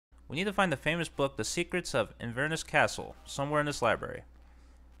We need to find the famous book, The Secrets of Inverness Castle, somewhere in this library.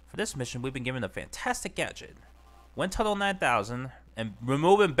 For this mission, we've been given a fantastic gadget. Wind Tunnel 9000 and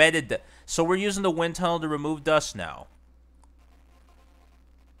remove embedded so we're using the wind tunnel to remove dust now.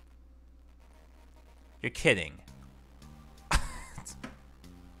 You're kidding.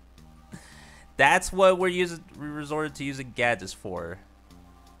 That's what we resorted to using gadgets for.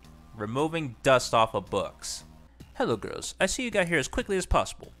 Removing dust off of books. Hello girls, I see you got here as quickly as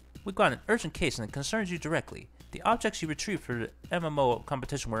possible. We've got an urgent case and it concerns you directly. The objects you retrieved for the MMO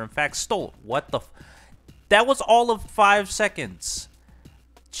competition were in fact stolen. What the that was all of 5 seconds.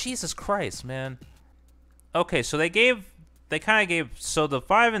 Jesus Christ, man. Okay, so they kind of gave, so the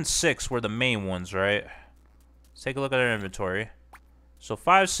 5 and 6 were the main ones, right? Let's take a look at our inventory. So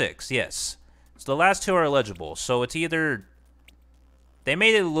 5, 6, yes. So the last 2 are illegible. So it's either, they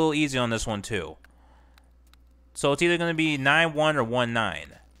made it a little easy on this one too. So it's either going to be 9-1 or 1-9.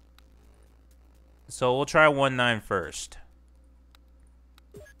 So we'll try 1-9 first.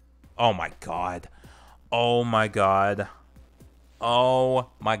 Oh my god. Oh my god. Oh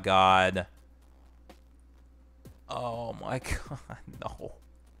my god. Oh my god, no.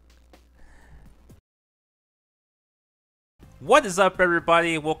 What is up,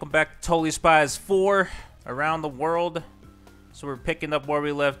 everybody? Welcome back to Totally Spies 4 around the world. So we're picking up where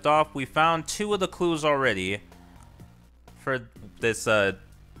we left off. We found 2 of the clues already for this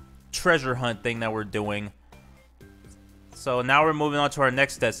treasure hunt thing that we're doing. So now we're moving on to our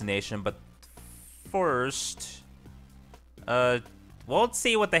next destination, but first, well, let's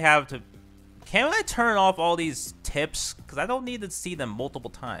see what they have to... Can I turn off all these tips? Because I don't need to see them multiple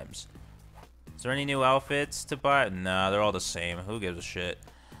times. Is there any new outfits to buy? Nah, they're all the same. Who gives a shit?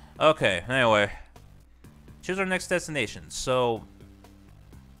 Okay, anyway. Choose our next destination. So,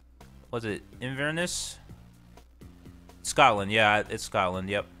 was it Inverness? Scotland, yeah, it's Scotland,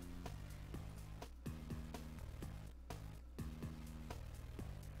 yep.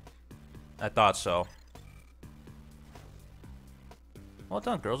 I thought so. Well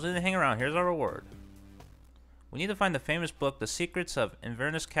done, girls. Didn't hang around. Here's our reward. We need to find the famous book, The Secrets of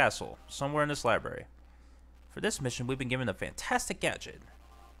Inverness Castle, somewhere in this library. For this mission, we've been given a fantastic gadget.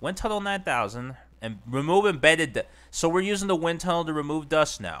 Wind Tunnel 9000 and remove embedded so we're using the wind tunnel to remove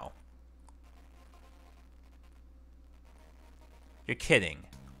dust now. You're kidding.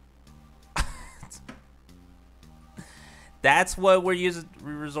 That's what we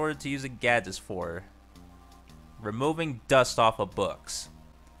resorted to using gadgets for. Removing dust off of books.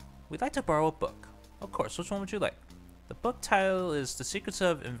 We'd like to borrow a book. Of course, which one would you like? The book title is The Secrets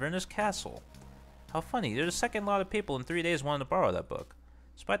of Inverness Castle. How funny, there's a second lot of people in 3 days wanting to borrow that book.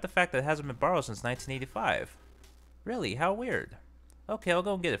 Despite the fact that it hasn't been borrowed since 1985. Really, how weird. Okay, I'll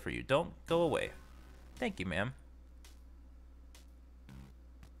go and get it for you. Don't go away. Thank you, ma'am.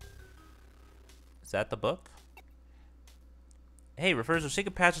 Is that the book? Hey, refers to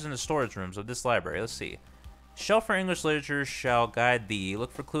secret passages in the storage rooms of this library. Let's see. Shelf for English literature shall guide thee.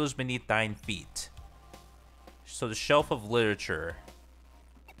 Look for clues beneath thine feet. So the shelf of literature.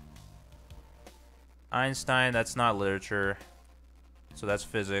 Einstein, that's not literature. So that's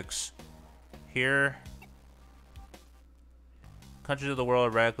physics. Here. Countries of the world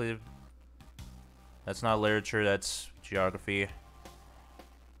are radically... That's not literature, that's geography.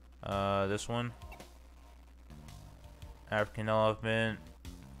 This one. African elephant.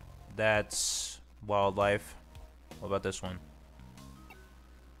 That's wildlife. What about this one?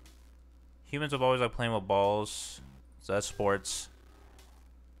 Humans have always liked playing with balls. So that's sports.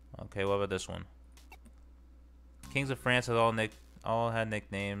 Okay, what about this one? Kings of France had all had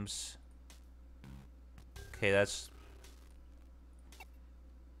nicknames. Okay, that's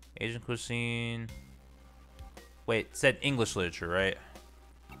Asian cuisine. Wait, it said English literature, right?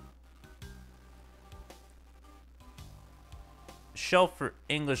 Shelf for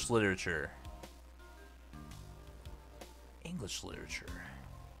English literature. English literature.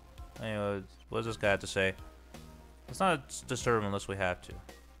 Anyway, what does this guy have to say? Let's not disturb him unless we have to.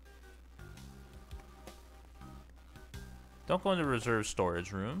 Don't go into reserved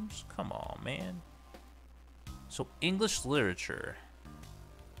storage rooms. Come on, man. So, English literature.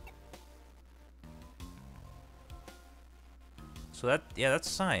 So that, yeah, that's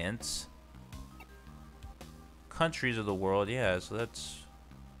science. Countries of the world, yeah, so that's...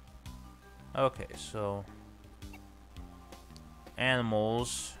 Okay, so...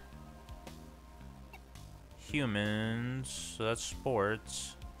 Animals. Humans, so that's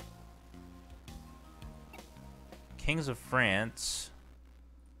sports. Kings of France.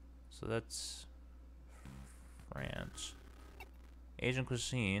 So that's... France. Asian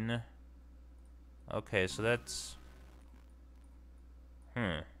cuisine. Okay, so that's...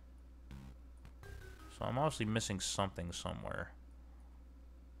 So I'm obviously missing something somewhere.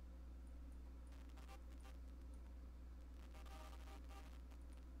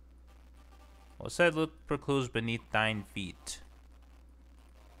 Well, it said look for clues beneath 9 feet.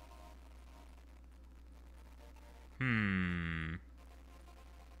 Can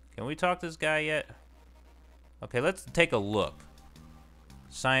we talk to this guy yet? Okay, let's take a look.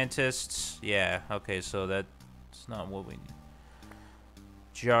 Scientists. Yeah, okay, so that's not what we need.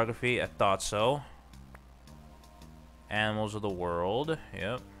 Geography, I thought so. Animals of the world.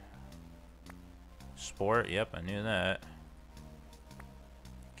 Yep. Sport. Yep, I knew that.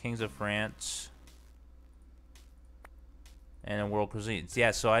 Kings of France. And then world cuisines.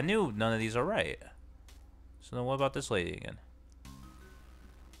 Yeah, so I knew none of these are right. So then what about this lady again?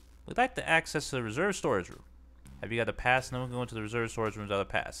 We'd like to access the reserve storage room. Have you got a pass? And then we can go into the reserve storage room without a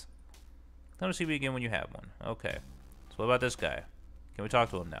pass. Let me see you again when you have one. Okay. So what about this guy? Can we talk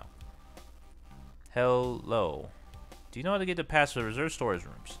to him now? Hello. Do you know how to get the pass to the reserve storage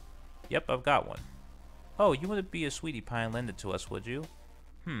rooms? Yep, I've got one. Oh, you wouldn't be a sweetie pie and lend it to us, would you?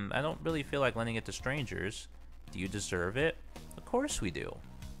 I don't really feel like lending it to strangers. Do you deserve it? Of course we do.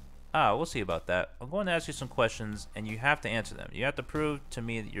 Ah, we'll see about that. I'm going to ask you some questions, and you have to answer them. You have to prove to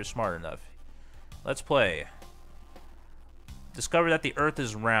me that you're smart enough. Let's play. Discover that the Earth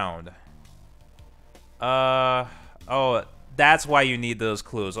is round. Oh, that's why you need those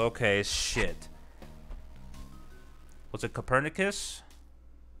clues. Okay, shit. Was it Copernicus?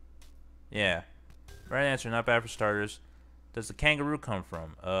 Yeah. Right answer, not bad for starters. Does the kangaroo come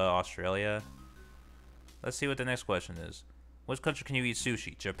from? Australia. Let's see what the next question is. Which country can you eat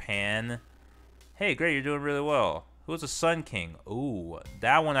sushi? Japan. Hey, great, you're doing really well. Who's the Sun King? Ooh,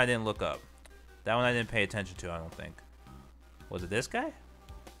 that one I didn't look up. That one I didn't pay attention to, I don't think. Was it this guy?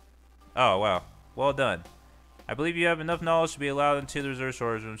 Oh, wow. Well done. I believe you have enough knowledge to be allowed into the reserve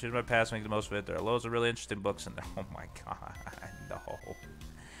storage room. Choose my past, make the most of it. There are loads of really interesting books in there. Oh my god, no.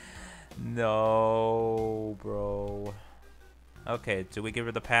 No, bro. Okay, do we give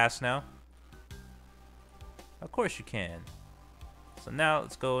her the pass now? Of course you can. So now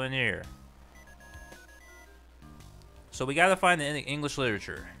let's go in here. So we gotta find the English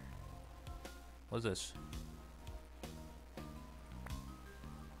literature. What's this?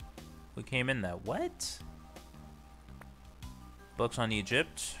 We came in that. What? Books on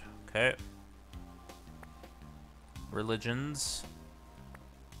Egypt. Okay. Religions.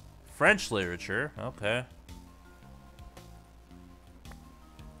 French literature. Okay.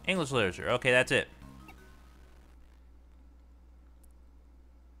 English literature. Okay, that's it.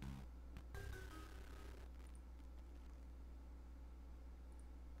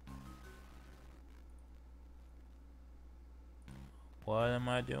 What am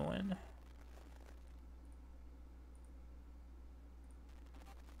I doing?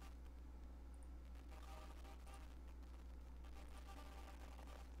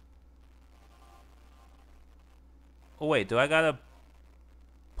 Oh wait, do I gotta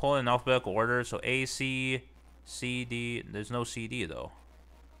pull in alphabetical order? So A, C, C, D. There's no C, D though.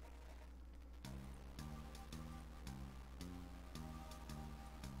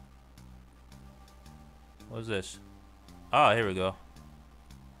 What is this? Oh, here we go.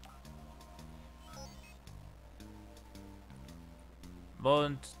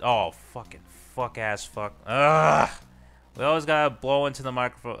 Oh, fucking fuck ass fuck. Ugh. We always gotta blow into the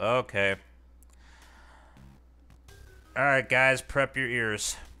microphone. Okay. Alright, guys, prep your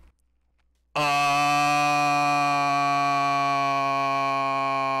ears.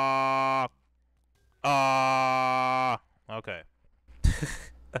 Okay.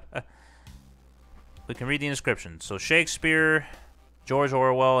 We can read the inscription. So Shakespeare, George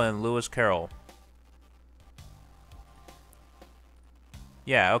Orwell, and Lewis Carroll.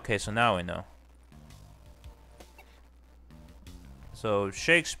 Yeah, okay, so now we know. So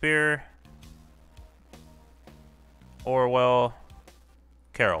Shakespeare, Orwell,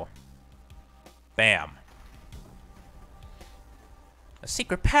 Carroll. Bam. A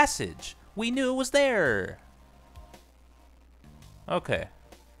secret passage. We knew it was there. Okay.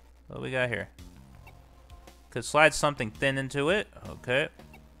 What do we got here? Could slide something thin into it. Okay.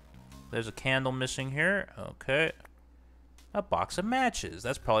 There's a candle missing here. Okay. A box of matches.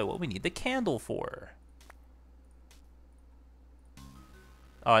 That's probably what we need the candle for.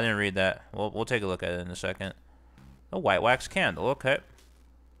 Oh, I didn't read that. We'll take a look at it in a second. A white wax candle. Okay.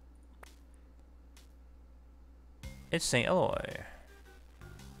 It's St. Eloi.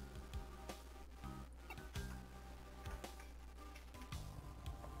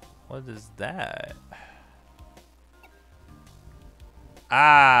 What is that?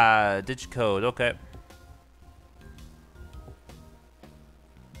 Ah, digicode. Okay.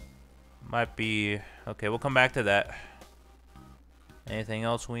 Might be... Okay, we'll come back to that. Anything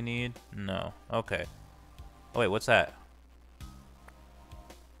else we need? No. Okay. Oh, wait, what's that?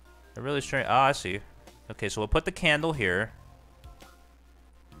 A really strange... Oh, I see. Okay, so we'll put the candle here.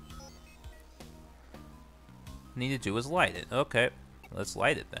 Need to do is light it. Okay. Let's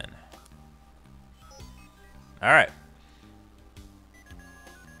light it then. Alright.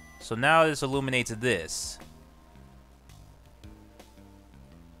 So now this illuminates this.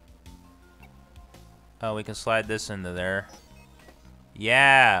 Oh, we can slide this into there.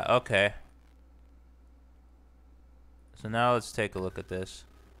 Yeah, okay. So now let's take a look at this.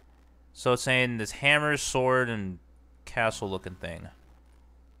 So it's saying this hammer, sword, and castle looking thing.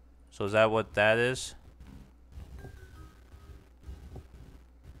 So is that what that is?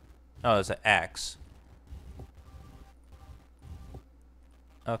 Oh, it's an axe.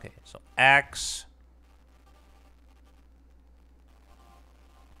 Okay, so axe.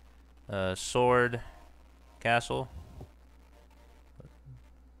 Sword. Castle.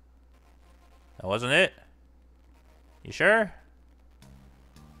 That wasn't it? You sure?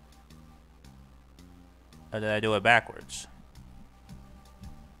 Or did I do it backwards?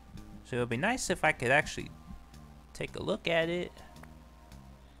 So it would be nice if I could actually take a look at it.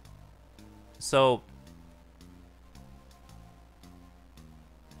 So,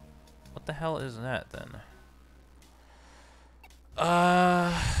 what the hell is that then?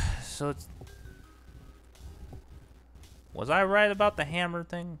 So it's... Was I right about the hammer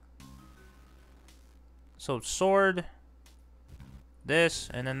thing? So sword, this,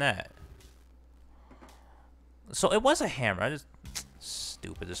 and then that. So it was a hammer. I just...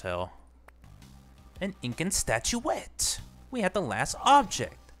 Stupid as hell. An Incan statuette. We had the last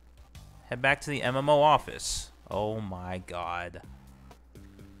object. Head back to the MMO office. Oh my god.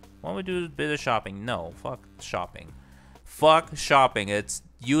 Why don't we do a bit of shopping? No, fuck shopping. Fuck shopping. It's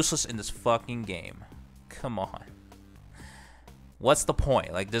useless in this fucking game. Come on. What's the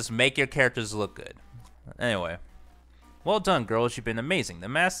point? Like, just make your characters look good. Anyway. Well done, girls. You've been amazing. The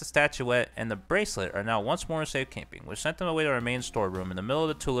mask, the statuette, and the bracelet are now once more in safe keeping. We've sent them away to our main storeroom in the middle of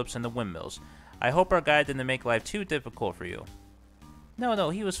the tulips and the windmills. I hope our guide didn't make life too difficult for you. No,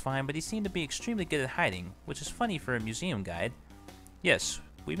 he was fine, but he seemed to be extremely good at hiding, which is funny for a museum guide. Yes,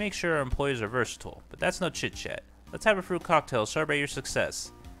 we make sure our employees are versatile, but that's no chit-chat. Let's have a fruit cocktail to celebrate your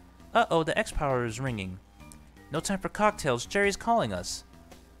success. Uh-oh, the X-Power is ringing. No time for cocktails, Jerry's calling us.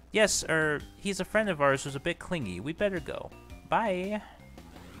 Yes, he's a friend of ours who's a bit clingy. We better go. Bye.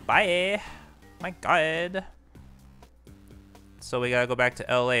 Bye. My god. So we gotta go back to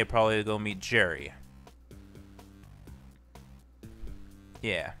LA probably to go meet Jerry.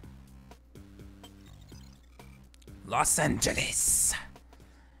 Yeah. Los Angeles.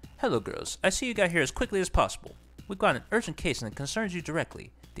 Hello, girls. I see you got here as quickly as possible. We've got an urgent case and it concerns you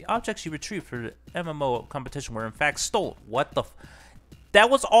directly. The objects you retrieved for the MMO competition were in fact stolen. What the f... That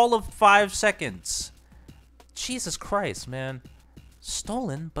was all of 5 seconds. Jesus Christ, man.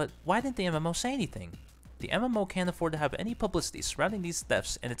 Stolen? But why didn't the MMO say anything? The MMO can't afford to have any publicity surrounding these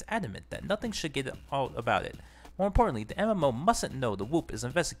thefts, and it's adamant that nothing should get out about it. More importantly, the MMO mustn't know the Whoop is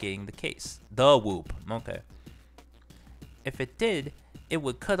investigating the case. The Whoop. Okay. If it did, it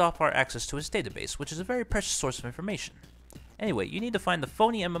would cut off our access to its database, which is a very precious source of information. Anyway, you need to find the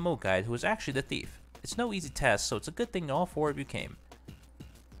phony MMO guide who is actually the thief. It's no easy task, so it's a good thing all 4 of you came.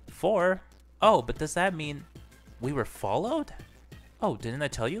 4? Oh, but does that mean we were followed? Oh, didn't I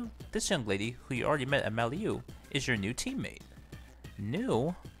tell you? This young lady, who you already met at Maliu, is your new teammate.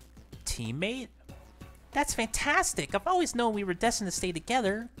 New? Teammate? That's fantastic! I've always known we were destined to stay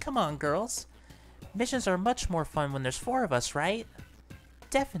together. Come on, girls. Missions are much more fun when there's 4 of us, right?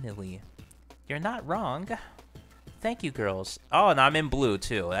 Definitely. You're not wrong. Thank you, girls. Oh, and I'm in blue,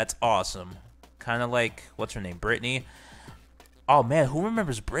 too. That's awesome. Kind of like, what's her name, Brittany? Oh, man, who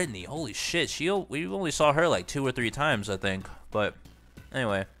remembers Brittany? Holy shit, we only saw her like 2 or 3 times, I think. But,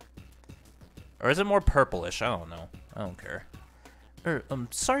 anyway. Or is it more purplish? I don't know. I don't care. I'm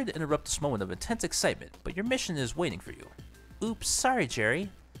sorry to interrupt this moment of intense excitement, but your mission is waiting for you. Oops, sorry,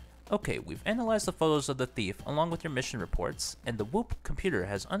 Jerry. Okay, we've analyzed the photos of the thief along with your mission reports, and the Whoop computer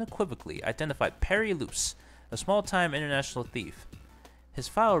has unequivocally identified Perry Luce, a small-time international thief. His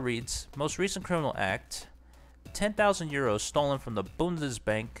file reads, most recent criminal act, 10,000 euros stolen from the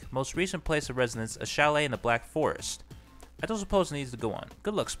Bundesbank, most recent place of residence, a chalet in the Black Forest. I don't suppose it needs to go on.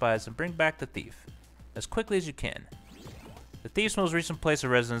 Good luck, spies, and bring back the thief. As quickly as you can. The thief's most recent place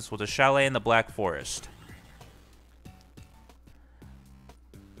of residence was a chalet in the Black Forest.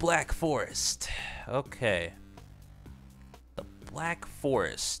 Black Forest. Okay. The Black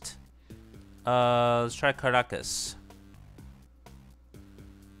Forest. Let's try Caracas.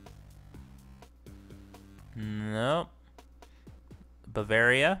 Nope.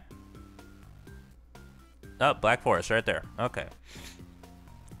 Bavaria. Oh, Black Forest right there. Okay.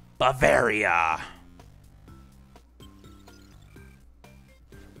 Bavaria.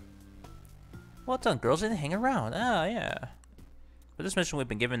 Well done, girls. Didn't hang around. Oh, yeah. For this mission, we've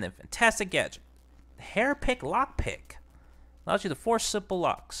been given a fantastic gadget. The hair pick lock pick. Allows you to force simple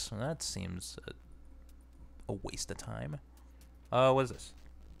locks. Well, that seems a waste of time. What is this?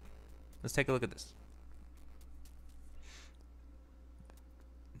 Let's take a look at this.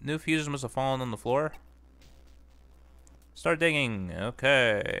 New fuses must have fallen on the floor. Start digging.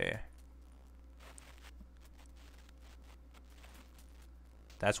 Okay.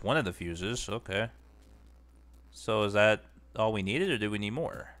 That's one of the fuses. Okay. So is that all we needed, or do we need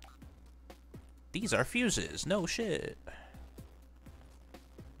more? These are fuses. No shit.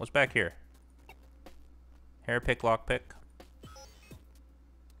 What's back here? Hair pick, lock pick.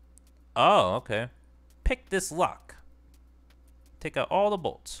 Oh, okay. Pick this lock. Take out all the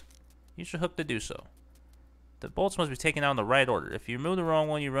bolts. Use your hook to do so. The bolts must be taken out in the right order. If you remove the wrong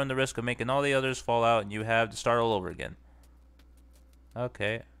one, you run the risk of making all the others fall out, and you have to start all over again.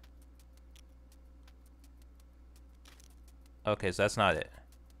 Okay. Okay, so that's not it.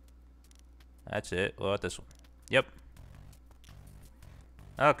 That's it. What about this one? Yep.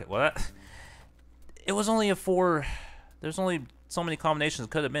 Okay, well that... It was only a 4... There's only so many combinations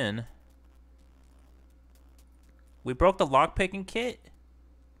it could have been. We broke the lockpicking kit?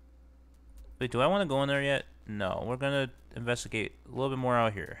 Wait, do I want to go in there yet? No, we're gonna investigate a little bit more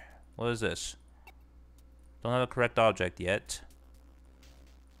out here. What is this? Don't have a correct object yet.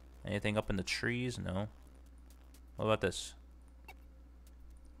 Anything up in the trees? No. What about this?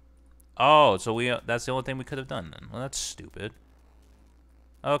 Oh, so that's the only thing we could have done then. Well, that's stupid.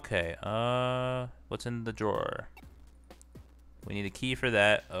 Okay, what's in the drawer? We need a key for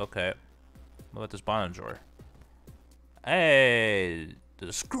that. Okay. What about this bottom drawer? Hey, there's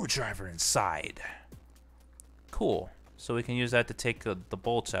a screwdriver inside. Cool. So we can use that to take the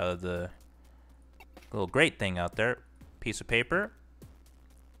bolts out of the little grate thing out there. Piece of paper.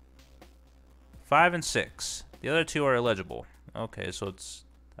 5 and 6. The other 2 are illegible. Okay, so it's...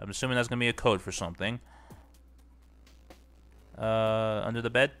 I'm assuming that's gonna be a code for something. Under the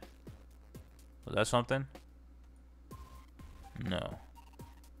bed? Was that something? No.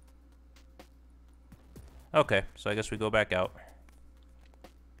 Okay, so I guess we go back out.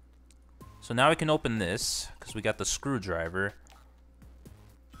 So now we can open this, because we got the screwdriver.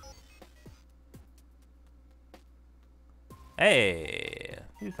 Hey,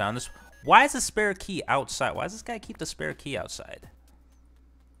 we found this. Why is the spare key outside? Why does this guy keep the spare key outside?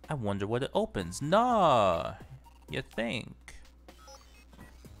 I wonder what it opens. Nah, you think.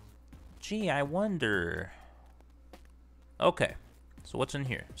 Gee, I wonder. Okay, so what's in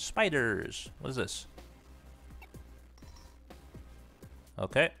here? Spiders. What is this?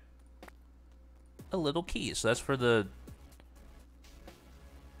 Okay. A little key. So that's for the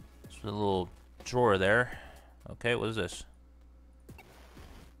little drawer there. Okay, what is this?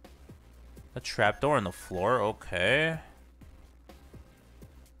 A trapdoor in the floor. Okay.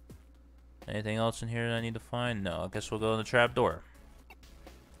 Anything else in here that I need to find? No, I guess we'll go in the trapdoor.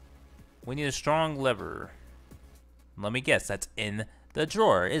 We need a strong lever. Let me guess, that's in the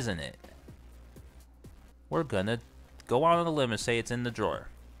drawer, isn't it? We're gonna go out on a limb and say it's in the drawer.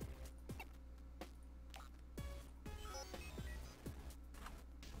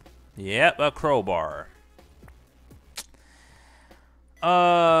 Yep, a crowbar.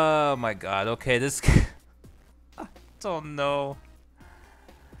 Oh my god, okay, this... I don't know.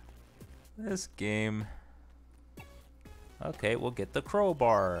 This game... Okay, we'll get the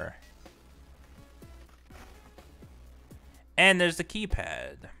crowbar. And there's the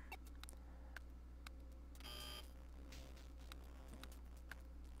keypad.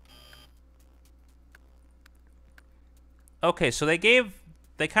 Okay, so they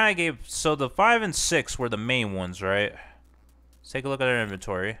kind of gave, so the 5 and 6 were the main ones, right? Let's take a look at our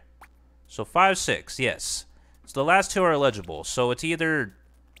inventory. So 5, 6, yes. So the last 2 are illegible. So it's either,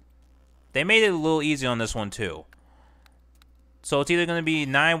 they made it a little easy on this one too. So it's either going to be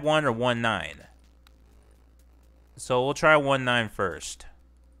 9, 1 or 1, 9. So we'll try 1, 9 first.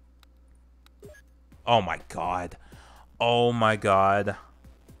 Oh my god. Oh my god.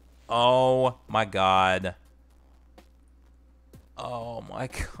 Oh my god. Oh my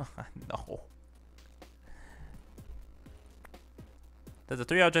god, no. The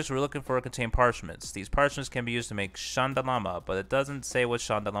 3 objects we're looking for contain parchments. These parchments can be used to make Shandalama, but it doesn't say what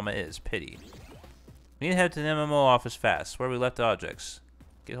Shandalama is. Pity. We need to head to the MMO office fast, where we left the objects.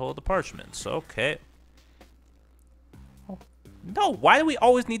 Get hold of the parchments. Okay. Oh. No, why do we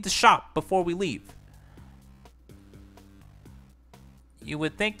always need to shop before we leave? You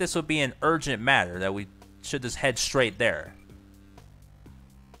would think this would be an urgent matter, that we should just head straight there.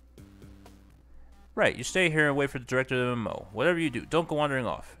 Right, you stay here and wait for the director of the MMO. Whatever you do, don't go wandering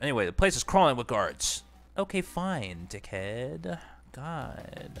off. Anyway, the place is crawling with guards. Okay, fine, dickhead.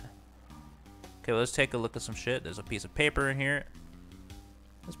 God. Okay, let's take a look at some shit. There's a piece of paper in here.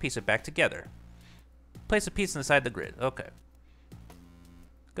 Let's piece it back together. Place a piece inside the grid. Okay.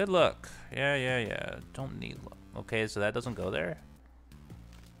 Good luck. Yeah. Don't need luck. Okay, so that doesn't go there.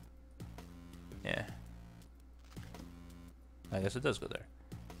 Yeah. I guess it does go there.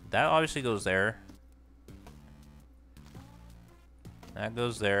 That obviously goes there. That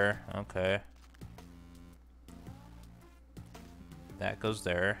goes there. Okay. That goes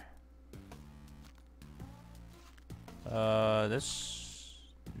there. This...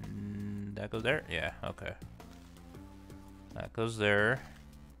 that goes there? Yeah, okay. That goes there.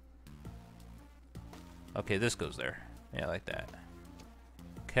 Okay, this goes there. Yeah, like that.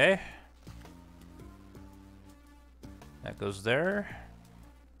 Okay. That goes there.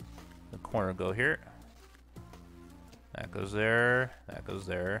 The corner go here. That goes there. That goes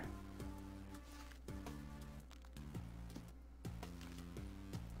there.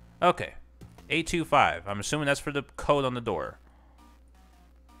 Okay. 825. I'm assuming that's for the code on the door.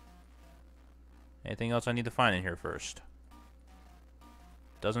 Anything else I need to find in here first?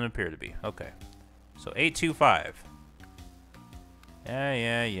 Doesn't appear to be. Okay. So 825.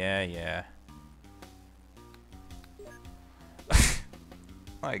 Yeah.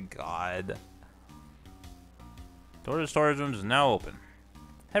 My God. Door to the storage rooms is now open.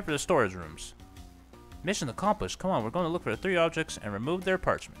 Head for the storage rooms. Mission accomplished. Come on, we're going to look for the 3 objects and remove their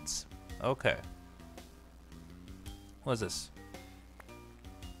parchments. Okay. What is this?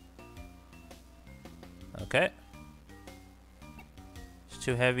 Okay. It's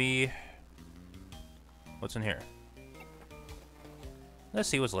too heavy. What's in here? Let's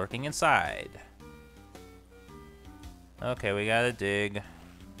see what's lurking inside. Okay, we gotta dig.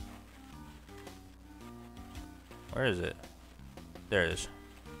 Where is it? There it is.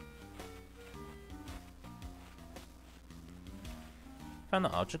 Found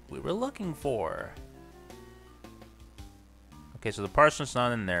the object we were looking for. Okay, so the parchment's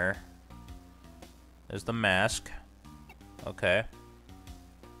not in there. There's the mask. Okay.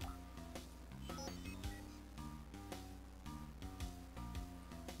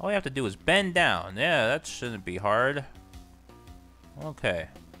 All we have to do is bend down. Yeah, that shouldn't be hard. Okay.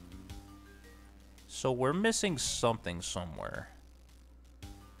 So we're missing something somewhere.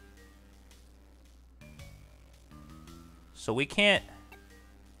 So we can't...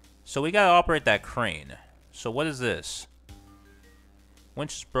 So we gotta operate that crane. So what is this?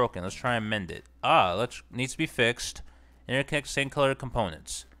 Winch is broken. Let's try and mend it. Needs to be fixed. Interconnect same color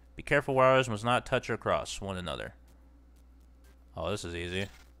components. Be careful, wires must not touch or cross one another. Oh, this is easy.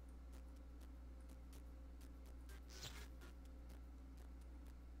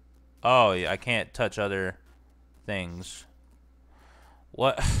 Oh, yeah, I can't touch other things.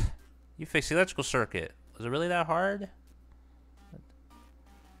 What? You fixed the electrical circuit. Was it really that hard?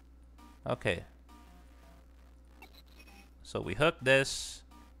 Okay. So we hook this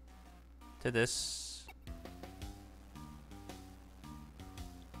to this.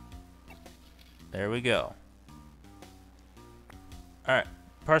 There we go. Alright.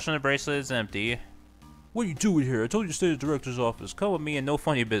 Parchment bracelet is empty. What are you doing here? I told you to stay at the director's office. Come with me and no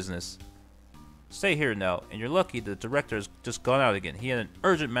funny business. Stay here now, and you're lucky the director has just gone out again. He had an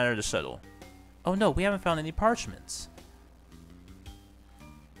urgent matter to settle. Oh no, we haven't found any parchments.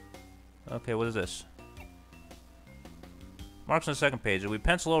 Okay, what is this? Marks on the second page. If we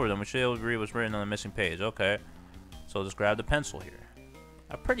pencil over them, we should be able to read what's written on the missing page. Okay. So just grab the pencil here.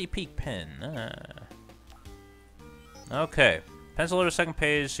 A pretty peak pen. Okay. Pencil over the second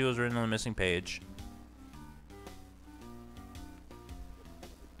page, see what's written on the missing page.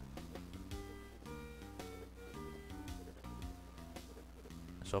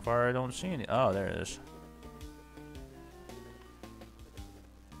 So far, I don't see any. Oh, there it is.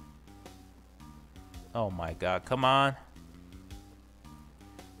 Oh my God, come on.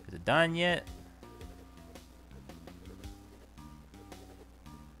 Is it done yet?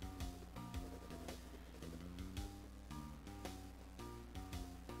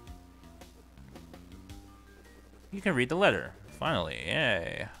 You can read the letter. Finally,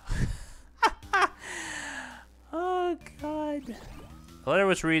 yay. Oh God. A letter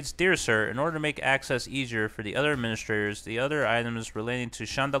which reads, Dear Sir, in order to make access easier for the other administrators, the other items relating to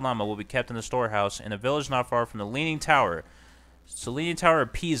Shandalama will be kept in the storehouse in a village not far from the Leaning Tower. It's the Leaning Tower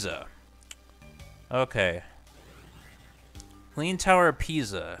of Pisa. Okay. Leaning Tower of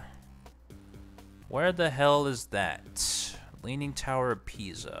Pisa. Where the hell is that? Leaning Tower of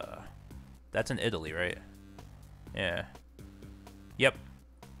Pisa. That's in Italy, right? Yeah. Yep.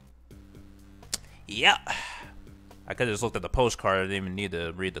 Yeah. I could have just looked at the postcard. I didn't even need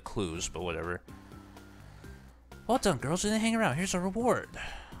to read the clues, but whatever. Well done, girls. You didn't hang around. Here's a reward.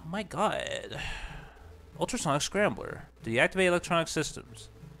 Oh my god. Ultrasonic Scrambler. Deactivate electronic systems.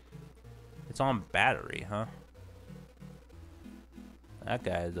 It's on battery, huh? That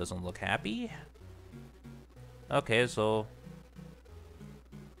guy doesn't look happy. Okay, so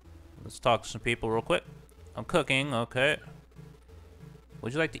let's talk to some people real quick. I'm cooking, okay.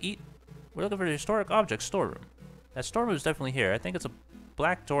 Would you like to eat? We're looking for the historic object storeroom. That storeroom is definitely here. I think it's a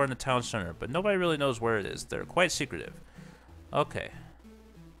black door in the town center, but nobody really knows where it is. They're quite secretive. Okay.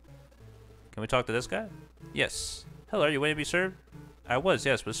 Can we talk to this guy? Yes. Hello, are you waiting to be served? I was,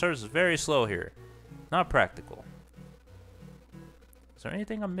 yes, but service is very slow here. Not practical. Is there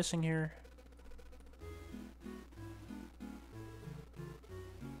anything I'm missing here?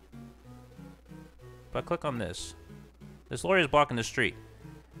 If I click on this. This lorry is blocking the street.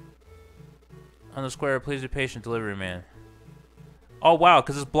 On the square, please be patient, delivery man. Oh, wow,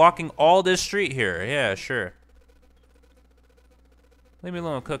 because it's blocking all this street here. Yeah, sure. Leave me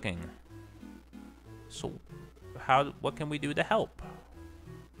alone, I'm cooking. So, what can we do to help?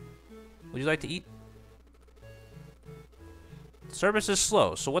 Would you like to eat? Service is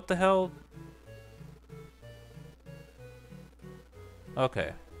slow, so what the hell?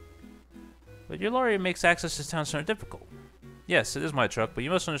 Okay. But your lorry makes access to town center difficult. Yes, it is my truck, but you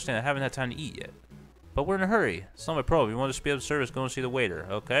must understand I haven't had time to eat yet. But we're in a hurry. It's not my problem. If you want to speed up service, go and see the waiter,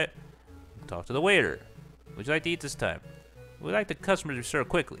 okay? Talk to the waiter. Would you like to eat this time? We'd like the customers to be served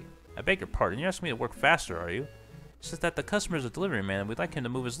quickly. I beg your pardon. You're asking me to work faster, are you? It's just that the customer is a delivery man and we'd like him to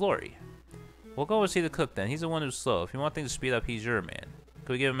move his lorry. We'll go and see the cook then. He's the one who's slow. If you want things to speed up, he's your man.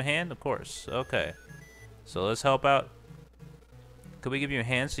 Could we give him a hand? Of course. Okay. So let's help out. Could we give you a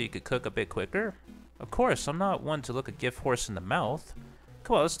hand so you could cook a bit quicker? Of course. I'm not one to look a gift horse in the mouth.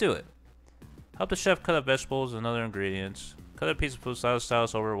 Come on, let's do it. Help the chef cut up vegetables and other ingredients. Cut a piece of food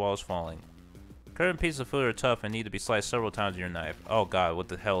stylus over while it's falling. Current pieces of food are tough and need to be sliced several times with your knife. Oh god, what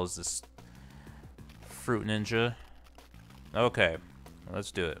the hell is this? Fruit ninja? Okay,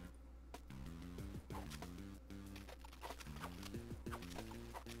 let's do it.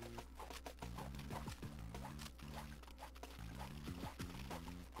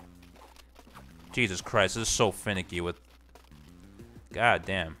 Jesus Christ, this is so finicky with... God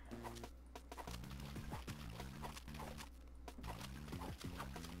damn.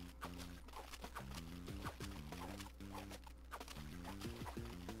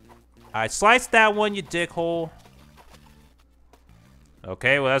 I sliced that one, you dickhole.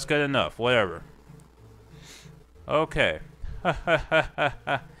 Okay, well that's good enough. Whatever. Okay.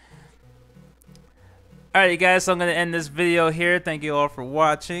 Alright, you guys, so I'm going to end this video here. Thank you all for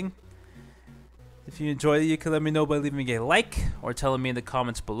watching. If you enjoyed it, you can let me know by leaving a like or telling me in the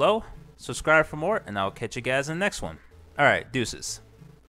comments below. Subscribe for more, and I'll catch you guys in the next one. Alright, deuces.